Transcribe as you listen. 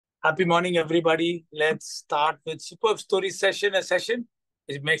Happy morning, everybody. Let's start with superb story session. A session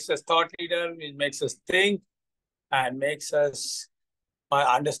it makes us thought leader, it makes us think, and makes us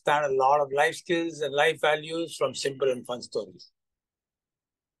understand a lot of life skills and life values from simple and fun stories.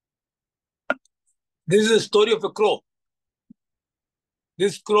 This is a story of a crow.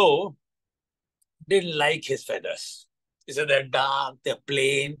 This crow didn't like his feathers. He said they're dark, they're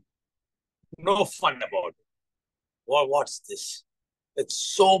plain, no fun about it. What's this? It's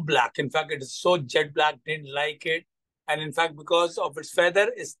so black. In fact, it is so jet black, didn't like it. And in fact, because of its feather,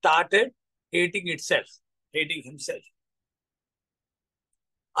 it started hating itself, hating himself.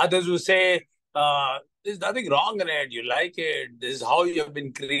 Others will say, there's nothing wrong in it. You like it. This is how you have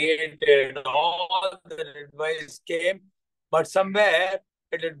been created. All the advice came. But somewhere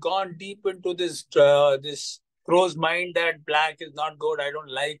it had gone deep into this crow's mind that black is not good. I don't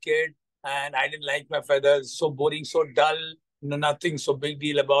like it. And I didn't like my feathers. So boring, so dull. No, nothing so big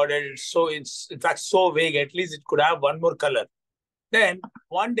deal about it. It's in fact so vague. At least it could have one more color. Then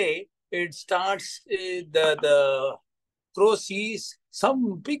one day it starts the crow sees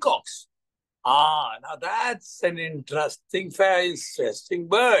some peacocks. Now that's an interesting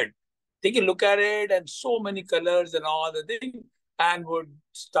bird. Take a look at it and so many colors and all the thing, and would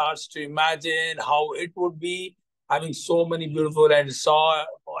starts to imagine how it would be having so many beautiful and saw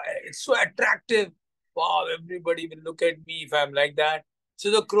it's so attractive. Wow, everybody will look at me if I'm like that.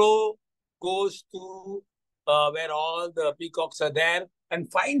 So the crow goes to where all the peacocks are there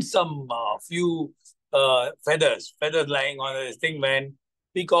and finds some few feathers lying on this thing. When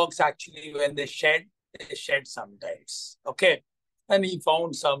peacocks actually, when they shed sometimes. Okay. And he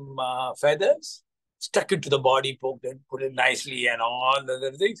found some feathers, stuck it to the body, poked it, put it nicely and all the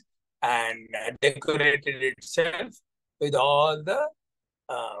other things, and decorated itself with all the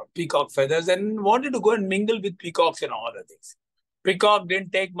peacock feathers and wanted to go and mingle with peacocks and all the things. Peacock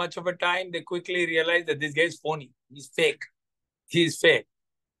didn't take much of a time. They quickly realized that this guy is phony. He's fake. He's fake.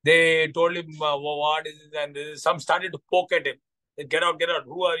 They told him, what is this? And some started to poke at him. Said, get out, get out.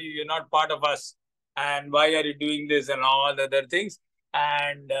 Who are you? You're not part of us. And why are you doing this and all the other things?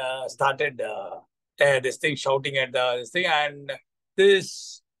 And started this thing, shouting at this thing. And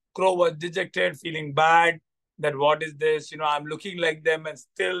this crow was dejected, feeling bad that what is this? I'm looking like them and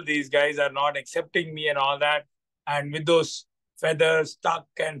still these guys are not accepting me and all that. And with those feathers stuck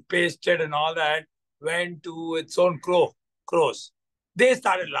and pasted and all that, went to its own crows. They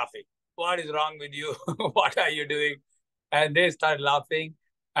started laughing. What is wrong with you? What are you doing? And they started laughing.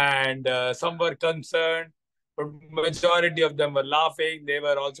 And some were concerned, but majority of them were laughing. They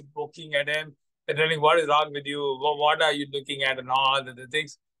were also poking at him. They're telling, what is wrong with you? What are you looking at? And all the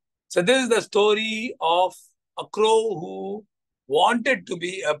things. So this is the story of a crow who wanted to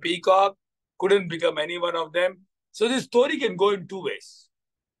be a peacock, couldn't become any one of them. So this story can go in two ways.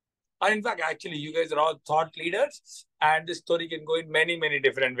 And in fact, actually, you guys are all thought leaders, and this story can go in many, many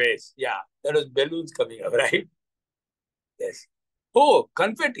different ways. Yeah, there was balloons coming up, right? Yes. Oh,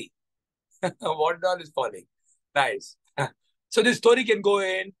 confetti. What all is falling? Nice. So this story can go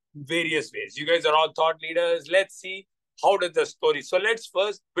in various ways. You guys are all thought leaders. Let's see how does the story. So let's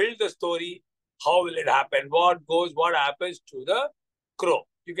first build the story. How will it happen? What happens to the crow?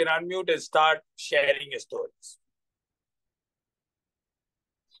 You can unmute and start sharing your stories.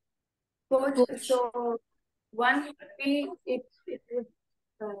 So one would be it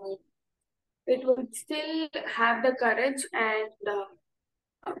would still have the courage and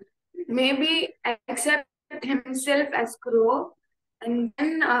maybe accept himself as crow, and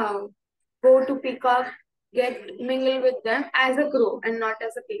then go to peacock, mingle with them as a crow and not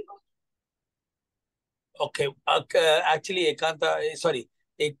as a peacock. Okay. Actually,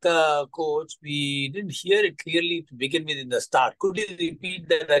 Ekta coach, we didn't hear it clearly to begin with in the start. Could you repeat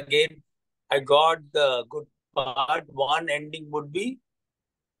that again? I got the good part. One ending would be?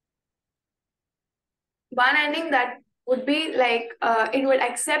 One ending that would be like it would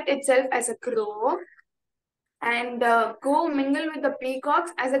accept itself as a crow and go mingle with the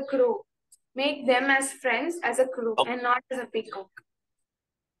peacocks as a crow. Make them as friends as a crow and not as a peacock.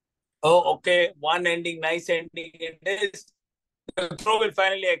 Oh, okay. One ending, nice ending it is. The crow will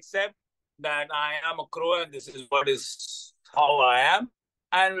finally accept that I am a crow and this is how I am,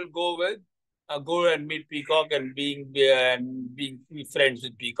 and will go and meet peacock and being friends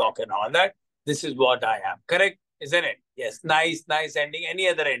with peacock and all that. This is what I am. Correct, isn't it? Yes. Nice ending. Any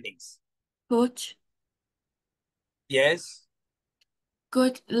other endings? Coach? Yes.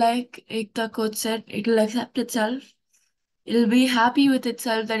 Coach, like the coach said, it will accept itself. It'll be happy with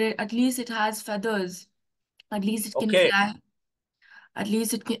itself that at least it has feathers. At least it can fly. At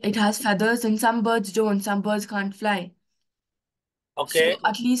least it has feathers, and some birds don't. Some birds can't fly. Okay. So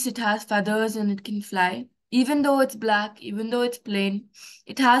at least it has feathers and it can fly. Even though it's black, even though it's plain,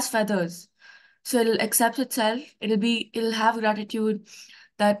 it has feathers. So it'll accept itself. It'll have gratitude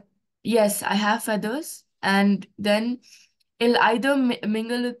that yes, I have feathers, and then it'll either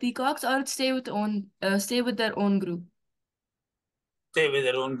mingle with peacocks or stay with their own group. Stay with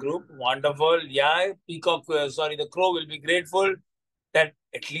their own group. Wonderful. Yeah, the crow will be grateful that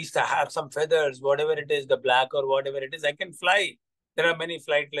at least I have some feathers, whatever it is, the black or whatever it is, I can fly. There are many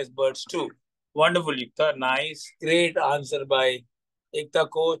flightless birds too. Wonderful, Yukta. Nice. Great answer by Ekta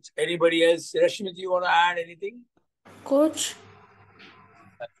coach. Anybody else? Rashmit, you want to add anything? Coach,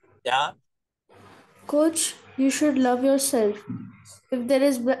 Yeah. coach, you should love yourself.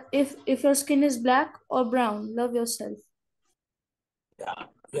 If your skin is black or brown, love yourself. Yeah.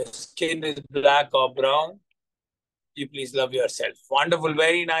 Your skin is black or brown. You please love yourself. Wonderful.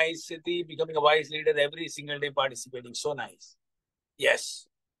 Very nice, Siti. Becoming a wise leader every single day participating. So nice. Yes.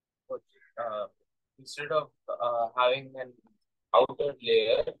 Instead of having an outer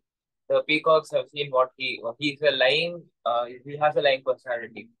layer, the peacocks have seen what he's a lying. He has a lying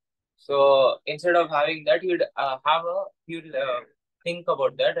personality. So instead of having that, he'd think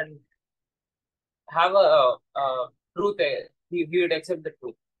about that and have a truth. He would accept the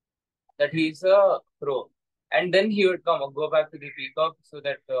truth that he's a crow, and then he would go back to the peacock so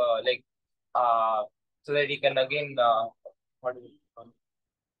that so that he can again what do you call it?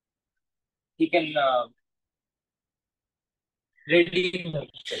 He can redeem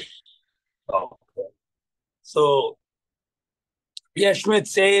himself. Okay. So, Yashmit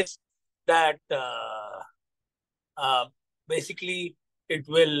says that basically it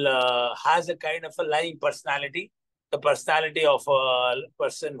will has a kind of a lying personality, the personality of a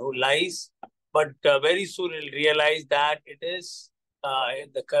person who lies, but very soon it'll realize that it is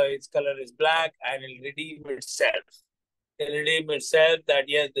its color is black and it'll redeem itself. It'll redeem itself that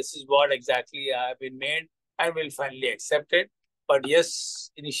yes, this is what exactly I have been made, and will finally accept it. But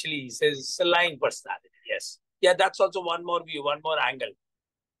yes, initially he says it's a lying personality. Yes. Yeah, that's also one more view, one more angle.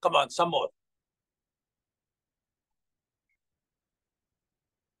 Come on, some more.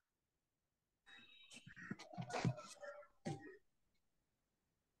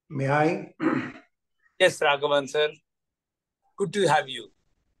 May I? Yes, Raghavan sir. Good to have you.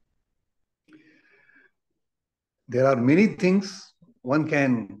 There are many things one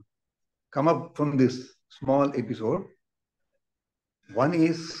can come up from this small episode. One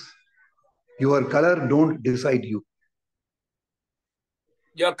is your color don't decide you.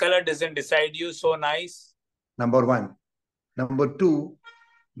 Your color doesn't decide you. So nice. Number one. Number two,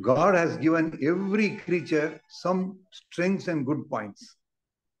 God has given every creature some strengths and good points.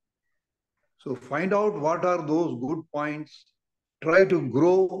 So find out what are those good points. Try to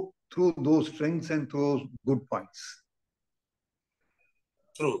grow through those strengths and through those good points.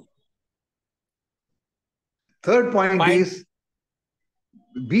 True. Third point is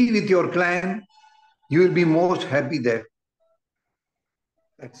be with your clan. You will be most happy there.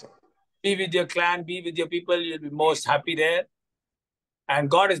 That's all. Be with your clan, be with your people. You'll be most happy there. And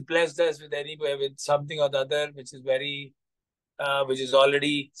God has blessed us with something or the other, which is very, which is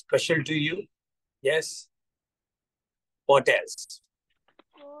already special to you. Yes. What else?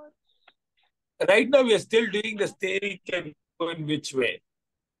 Right now, we are still doing the story can go in which way.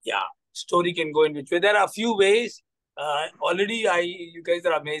 Yeah, story can go in which way. There are a few ways. Already, you guys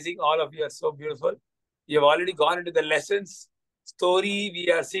are amazing. All of you are so beautiful. You have already gone into the lessons. Story,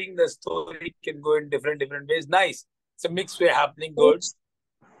 we are seeing the story can go in different ways. Nice. It's a mixed way happening. Good.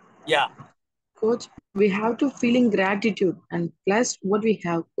 Yeah. Coach, we have to feel in gratitude and plus what we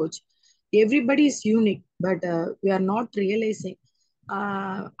have, coach. Everybody is unique, but we are not realizing.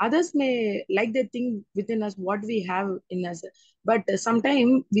 Others may like the thing within us, what we have in us, but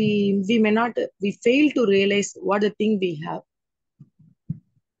sometimes we may not, we fail to realize what the thing we have.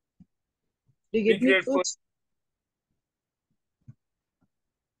 Do you get me, coach?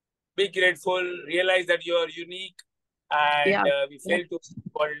 Be grateful, realize that you are unique, and we fail to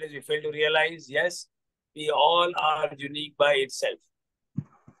what it is. We fail to realize. Yes, we all are unique by itself.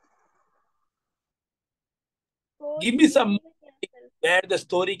 Give me some where the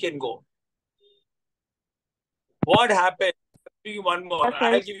story can go. What happened? I'll give you one more.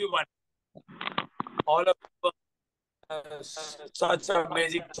 I'll give you one. All of such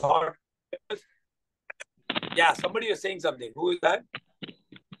amazing thought. Yeah, somebody is saying something. Who is that?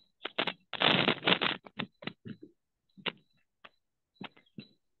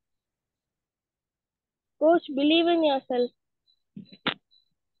 Coach, believe in yourself.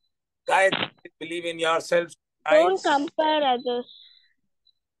 Guys, believe in yourself. Don't compare others.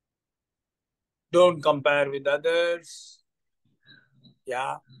 Don't compare with others.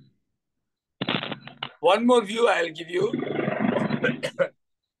 Yeah. One more view I'll give you.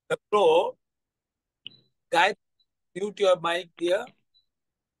 The crow. Guys, mute your mic here.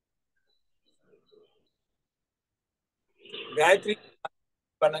 Gayatri,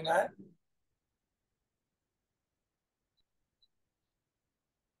 பண்ணுங்க.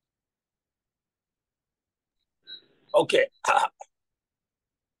 Okay.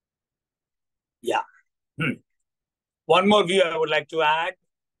 Yeah. One more view I would like to add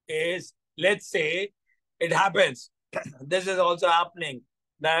is, let's say it happens. This is also happening,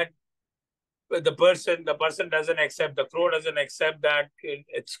 that the person doesn't accept, the crow doesn't accept that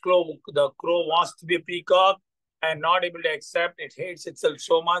the crow wants to be a peacock and not able to accept, it hates itself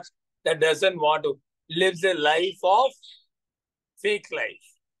so much that doesn't want to, lives a life of fake life,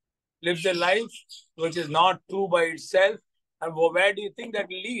 lives a life which is not true by itself. And where do you think that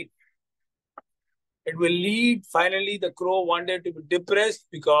will lead? It will lead finally the crow one day to be depressed,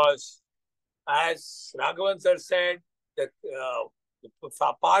 because as Raghavan sir said, the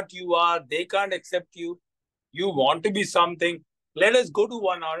part you are, they can't accept you. You want to be something. Let us go to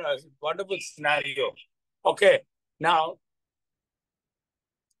one wonderful scenario. Okay, now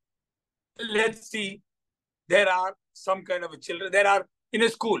let's see. There are some kind of children. There are in a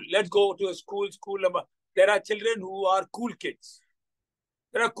school. Let's go to a school. There are children who are cool kids.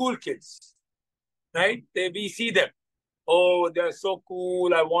 There are cool kids, right? We see them. Oh, they're so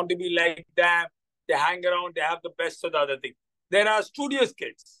cool. I want to be like them. They hang around. They have the best of the other thing. There are studious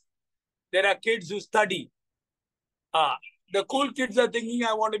kids. There are kids who study. The cool kids are thinking,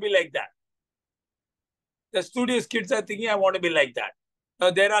 I want to be like that. The studious kids are thinking, I want to be like that.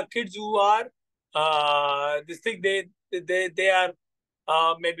 Now, there are kids who are, they are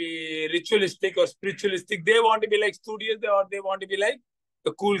maybe ritualistic or spiritualistic. They want to be like studious, or they want to be like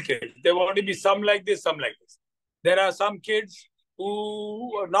the cool kids. They want to be some like this, some like this. There are some kids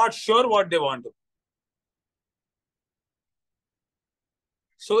who are not sure what they want to.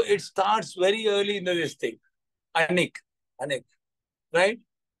 So it starts very early in this thing. Anik, right?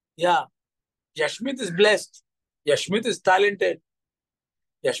 Yeah. Yashmit is blessed. Yashmit is talented.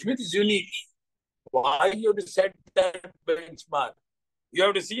 Yashmit is unique. Why you have to set that benchmark? You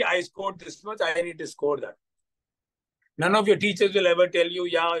have to see, I scored this much, I need to score that. None of your teachers will ever tell you,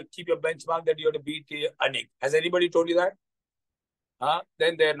 yeah, keep your benchmark that you have to beat Anik. Has anybody told you that?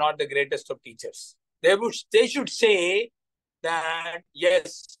 Then they're not the greatest of teachers. They should say that,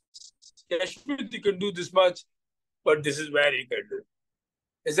 yes, Yashmit, you can do this much, but this is where you can do.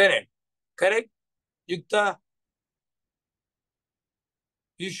 Isn't it? Correct? Yukta,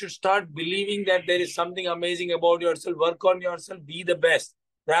 you should start believing that there is something amazing about yourself. Work on yourself, be the best,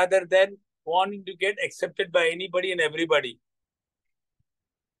 rather than wanting to get accepted by anybody and everybody.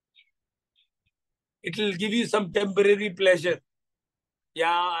 It will give you some temporary pleasure. Yeah,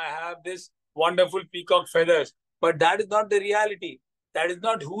 I have this wonderful peacock feathers, but that is not the reality. That is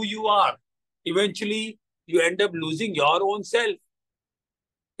not who you are. Eventually, you end up losing your own self.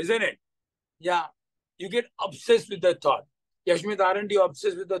 Isn't it? Yeah. You get obsessed with the thought. Yashmit, aren't you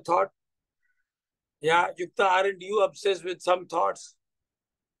obsessed with the thought? Yeah. Yukta, aren't you obsessed with some thoughts?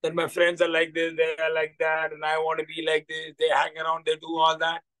 That my friends are like this, they are like that, and I want to be like this. They hang around, they do all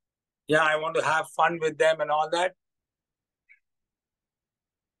that. Yeah, I want to have fun with them and all that.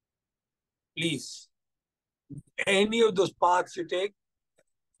 Please. Any of those paths you take,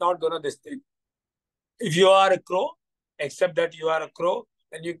 not gonna this thing. If you are a crow, accept that you are a crow.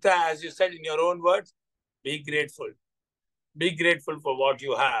 And Yukta, as you said in your own words, be grateful. Be grateful for what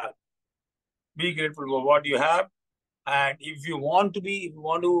you have. Be grateful for what you have. And if you want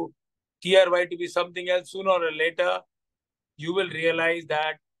to TRY to be something else, sooner or later, you will realize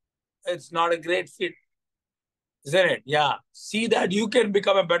that it's not a great fit. Isn't it? Yeah. See that you can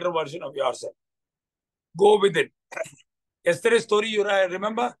become a better version of yourself. Go with it. Yesterday's story, you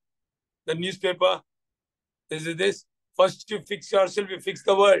remember? The newspaper. This is this. First you fix yourself, you fix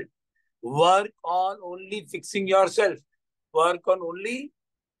the world. Work on only fixing yourself. Work on only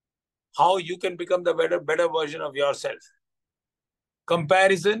how you can become the better version of yourself.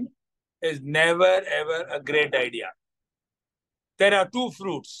 Comparison is never ever a great idea. There are two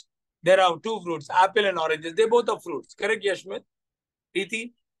fruits. Apple and oranges. They both are fruits. Correct, Yashmit?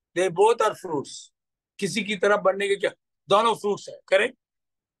 Preeti? They both are fruits. किसी की तरह बनने के क्या? दोनों fruits है. Correct?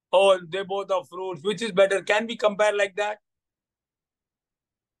 Oh, they both are fruits. Which is better? Can we compare like that?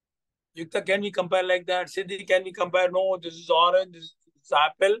 Yukta, can we compare like that? Siddhi, can we compare? No, this is orange, this is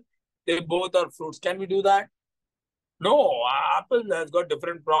apple. They both are fruits. Can we do that? No, apple has got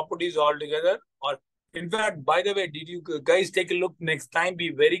different properties altogether. Or, in fact, by the way, did you guys take a look next time?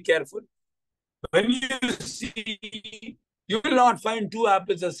 Be very careful. When you see You will not find two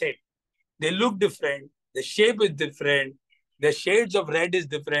apples the same. They look different. The shape is different. The shades of red is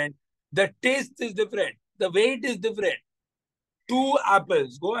different. The taste is different. The weight is different. Two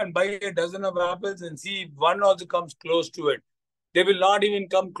apples. Go and buy a dozen of apples and see if one also comes close to it. They will not even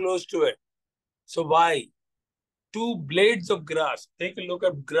come close to it. So why? Two blades of grass. Take a look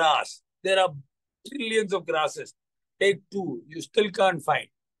at grass. There are trillions of grasses. Take two. You still can't find.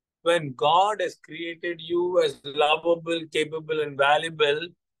 When God has created you as lovable, capable, and valuable,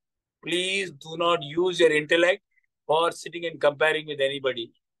 please do not use your intellect for sitting and comparing with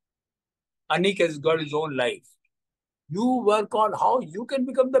anybody. Anik has got his own life. You work on how you can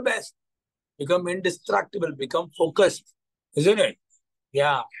become the best, become indestructible, become focused, isn't it?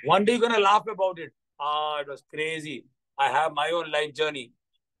 Yeah. One day you're going to laugh about it. Ah, it was crazy. I have my own life journey.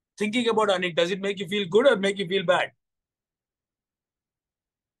 Thinking about Anik, does it make you feel good or make you feel bad?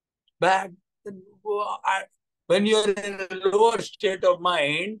 Bad. When you're in a lower state of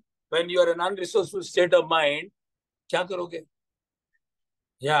mind, when you're in an unresourceful state of mind, क्या करोगे?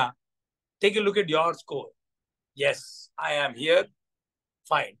 Yeah. Take a look at your score. Yes, I am here.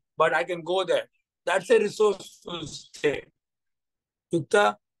 Fine. But I can go there. That's a resourceful state.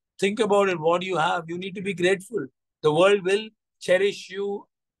 Yukta, think about it. What you have, you need to be grateful. The world will cherish you,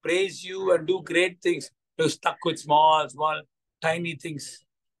 praise you, and do great things. You're stuck with small, tiny things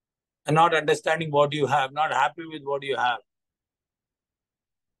and not understanding what you have, not happy with what you have.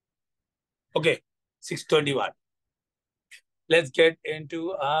 Okay, 6:21. Let's get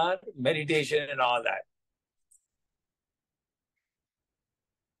into our meditation and all that.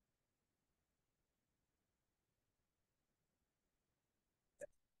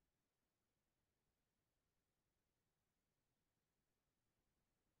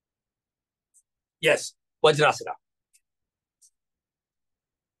 Yes, Vajrasana.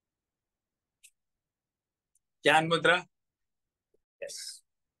 Jnana Mudra. Yes.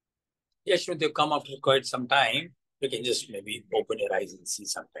 Yes, when they come after quite some time, you can just maybe open your eyes and see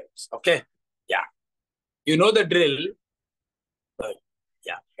sometimes. Okay? Yeah. You know the drill. But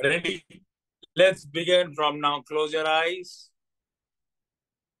yeah. Ready? Let's begin from now. Close your eyes.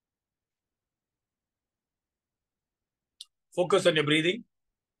 Focus on your breathing.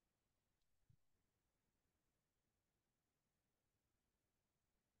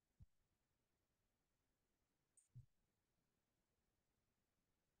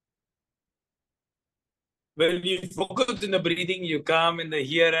 When you focus on the breathing, you come in the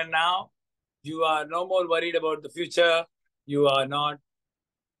here and now. You are no more worried about the future. You are not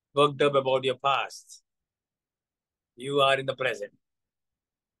worked up about your past. You are in the present.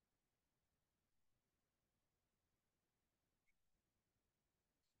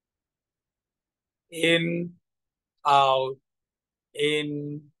 In, out,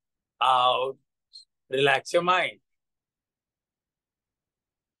 in, out. Relax your mind.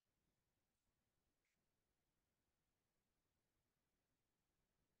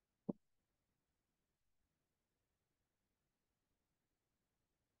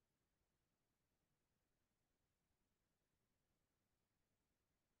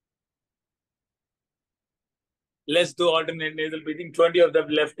 Let's do alternate nasal breathing. 20 of them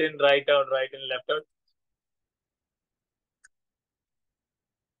left in, right out, right in, left out.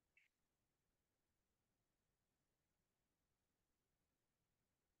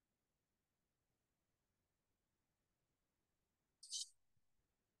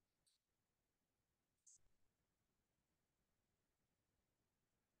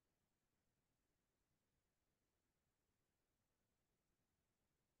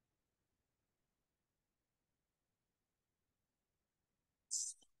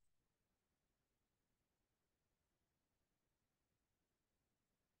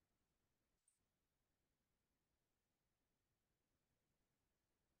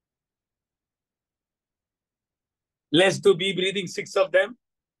 Let's do B breathing, 6 of them.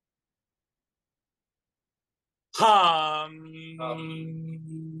 Hum. Hum.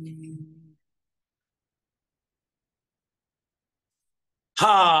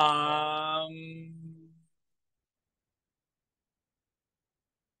 Hum.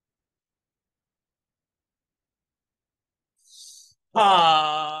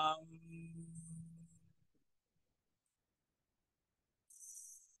 Hum.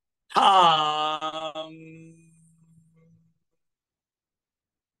 Hum.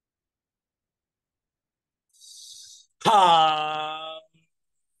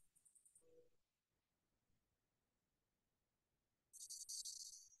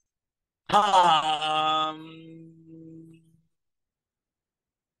 Hum.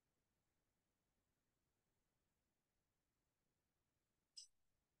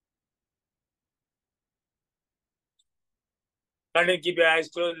 Continue, keep your eyes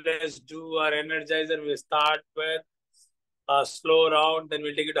closed. Let's do our energizer. We'll start with a slow round, then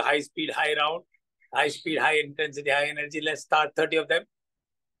we'll take it to high speed, high round. High speed, high intensity, high energy. Let's start 30 of them.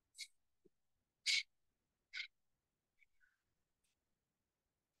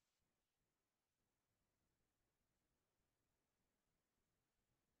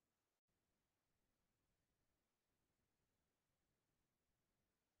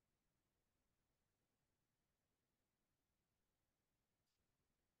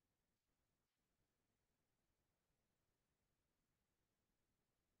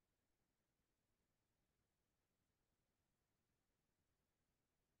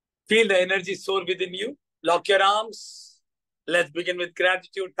 Feel the energy soar within you. Lock your arms. Let's begin with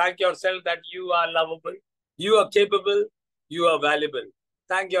gratitude. Thank yourself that you are lovable, you are capable, you are valuable.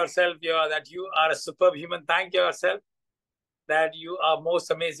 Thank yourself that you are a superb human. Thank yourself that you are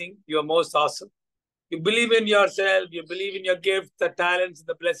most amazing, you are most awesome. You believe in yourself, you believe in your gifts, the talents,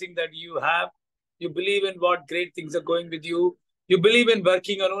 the blessing that you have. You believe in what great things are going with you. You believe in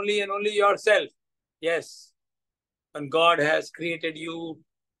working on only and only yourself. Yes. And God has created you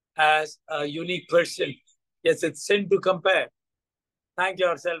as a unique person. Yes, it's sin to compare. Thank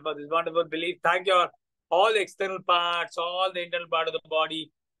yourself for this wonderful belief. Thank your all the external parts, all the internal part of the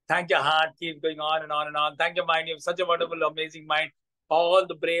body. Thank your heart. Keep going on and on and on. Thank your mind. You have such a wonderful, amazing mind. All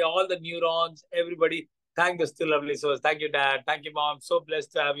the brain, all the neurons, everybody. Thank the still lovely souls. Thank you, Dad. Thank you, Mom. So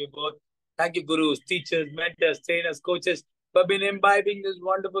blessed to have you both. Thank you, gurus, teachers, mentors, trainers, coaches, for being imbibing this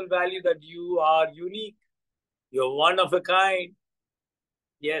wonderful value that you are unique. You're one of a kind.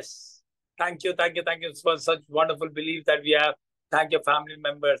 Yes. Thank you, thank you, thank you for such wonderful belief that we have. Thank your family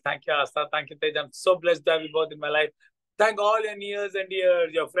members. Thank you, Asta. Thank you, Tej. I'm so blessed to have you both in my life. Thank all your nears and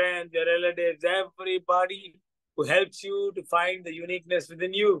dears, your friends, your relatives, everybody who helps you to find the uniqueness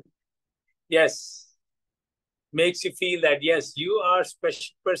within you. Yes. Makes you feel that, yes, you are a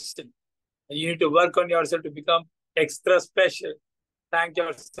special person. And you need to work on yourself to become extra special. Thank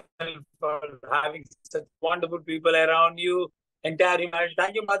yourself for having such wonderful people around you. Entire humanity.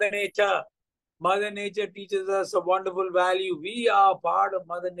 Thank you, Mother Nature. Mother Nature teaches us a wonderful value. We are part of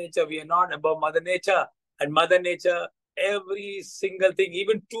Mother Nature. We are not above Mother Nature. And Mother Nature, every single thing,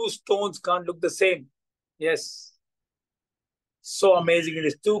 even two stones can't look the same. Yes. So amazing it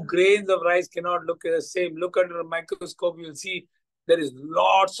is. 2 grains of rice cannot look the same. Look under a microscope, you'll see there is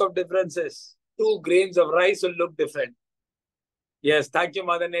lots of differences. 2 grains of rice will look different. Yes, thank you,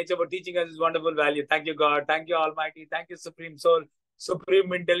 Mother Nature, for teaching us this wonderful value. Thank you, God. Thank you, Almighty. Thank you, Supreme Soul,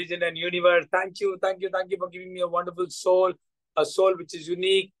 Supreme Intelligence and Universe. Thank you, thank you, thank you for giving me a wonderful soul, a soul which is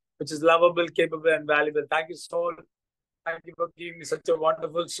unique, which is lovable, capable, and valuable. Thank you, soul. Thank you for giving me such a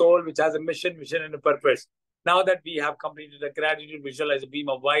wonderful soul which has a mission, and a purpose. Now that we have completed the gratitude, visualize a beam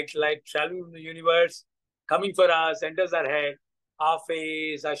of white light traveling from the universe, coming for us, enters our head, our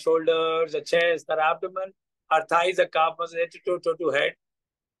face, our shoulders, our chest, our abdomen, our thighs, our calf muscles, head to toe, toe to head.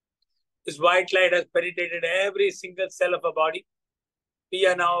 This white light has penetrated every single cell of our body. We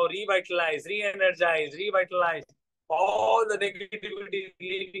are now revitalized, re-energized, revitalized. All the negativity is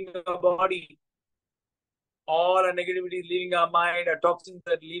leaving our body. All our negativity is leaving our mind, our toxins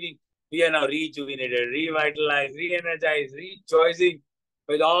are leaving. We are now rejuvenated, revitalized, re-energized, rejoicing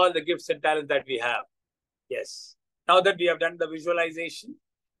with all the gifts and talents that we have. Yes. Now that we have done the visualization,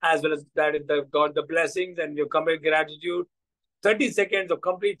 as well as that got the blessings and you come with gratitude, 30 seconds of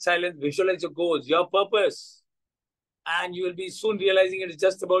complete silence, visualize your goals, your purpose. And you will be soon realizing it is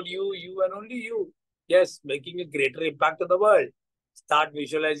just about you, you and only you. Yes, making a greater impact on the world. Start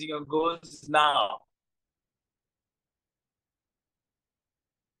visualizing your goals now.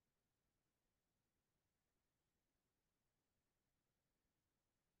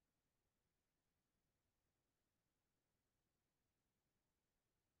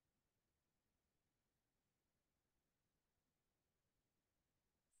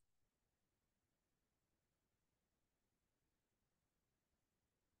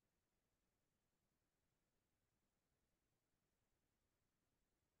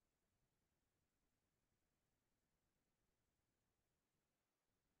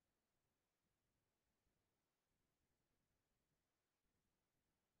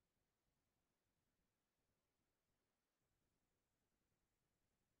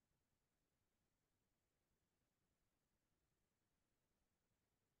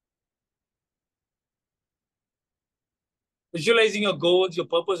 Visualizing your goals, your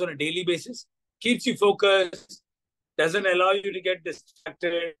purpose on a daily basis keeps you focused, doesn't allow you to get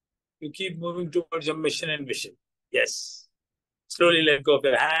distracted. You keep moving towards your mission and vision. Yes. Slowly let go of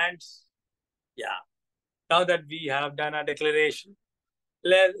your hands. Yeah. Now that we have done our declaration,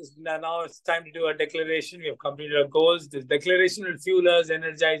 Now it's time to do a declaration. We have completed our goals. This declaration will fuel us,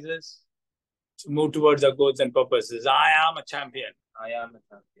 energize us to move towards our goals and purposes. I am a champion. I am a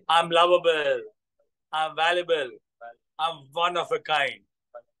champion. I'm lovable. I'm valuable. I'm one of a kind.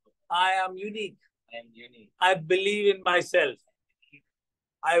 I am unique. I am unique. I believe in myself.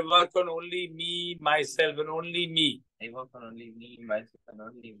 I work on only me, myself, and only me. I work on only me, myself, and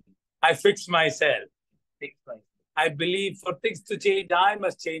only me. I fix myself. Fix myself. I believe for things to change, I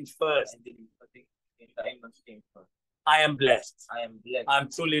must change first. I believe for things to change, I must change first. I am blessed. I am blessed. I'm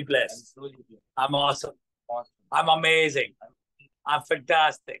truly blessed. I'm truly blessed. I'm awesome. Awesome. I'm amazing. I'm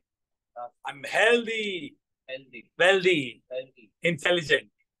fantastic. Fantastic. I'm healthy. Healthy. Wealthy. Healthy. Intelligent.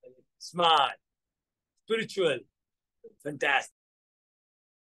 Smart. Spiritual. Fantastic.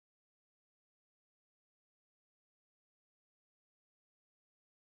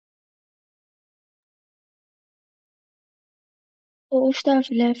 Most have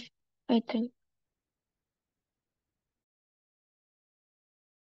left, I think.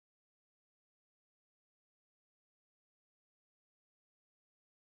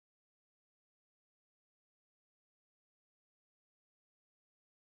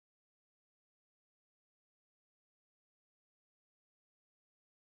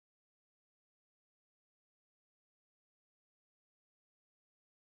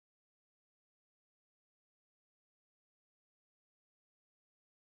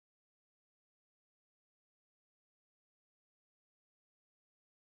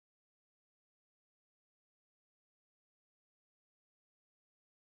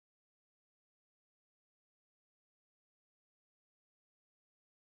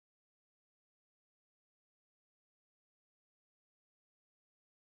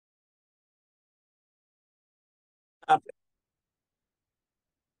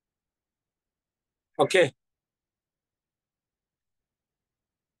 Okay.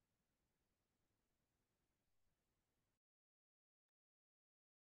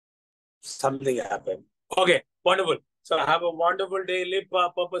 Something happened. Okay, wonderful. So have a wonderful day. Live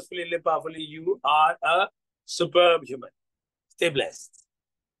purposefully, live powerfully. You are a superb human. Stay blessed.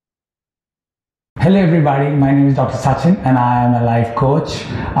 Hello everybody, my name is Dr. Sachin and I am a life coach.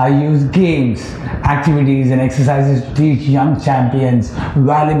 I use games, activities and exercises to teach young champions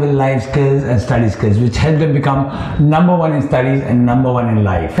valuable life skills and study skills which help them become #1 in studies and #1 in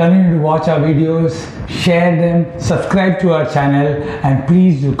life. Continue to watch our videos, share them, subscribe to our channel and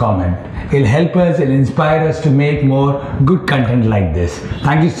please do comment. It'll help us, it'll inspire us to make more good content like this.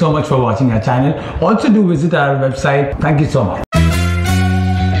 Thank you so much for watching our channel. Also do visit our website. Thank you so much.